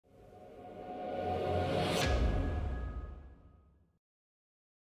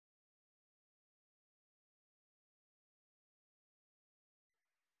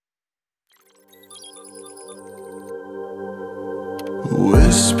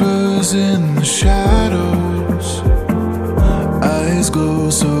Whispers in the shadows, eyes glow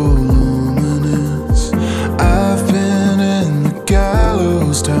so luminous. I've been in the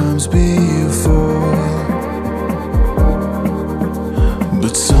gallows times before,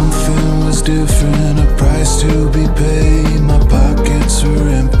 but something was different, a price to be paid. My pockets were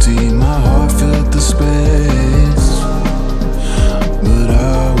empty, my heart filled the space, but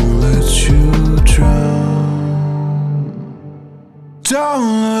I will let you drown.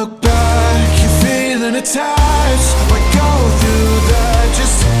 Don't look back, you're feeling attached. Why go through that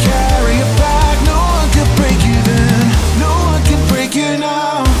just to carry it back? No one can break you then, no one can break you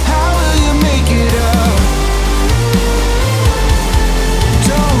now. How will you make it out?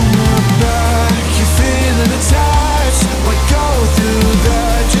 Don't look back, you're feeling attached. Why go through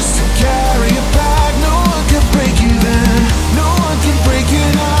that just to carry it back? No one can break you then, no one can break you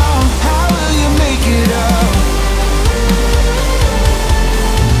now. How will you make it out?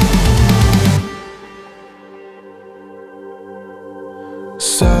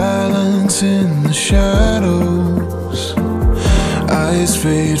 Silence in the shadows, eyes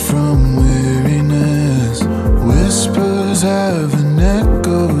fade from weariness. Whispers haven't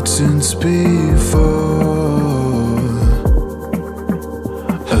echoed since before.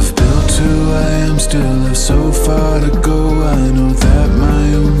 I've built who I am, still have so far to go. I know that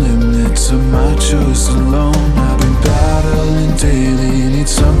my own limits are my choice alone. I've been battling daily, need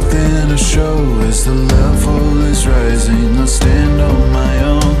something to show. As the level is rising, I'll stand on my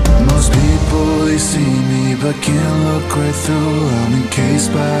own. Most people, they see me but can't look right through. I'm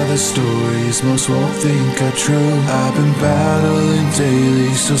encased by the stories most won't think are true. I've been battling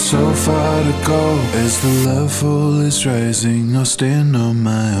daily, so far to go. As the level is rising, I'll stand on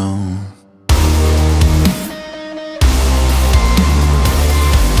my own.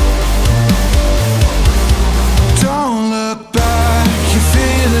 Don't look back, you're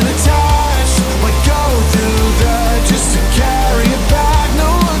feeling attached. Why go through that just to carry it back? No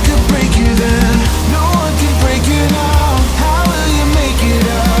one can break you then, no one can break you now. How will you make it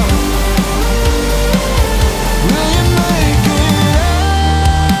out? Will you make it out?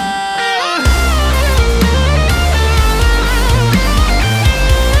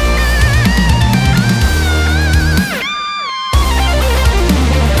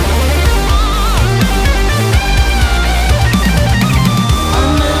 I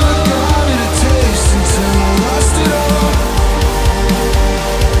never got it a taste until I lost it all.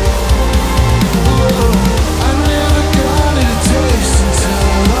 I never got it a taste until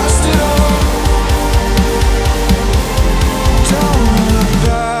I lost it all. Don't look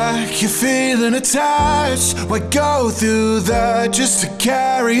back, you're feeling attached. Why go through that just to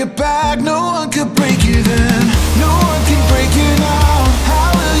carry it back? No one could break you then, no one can break you now.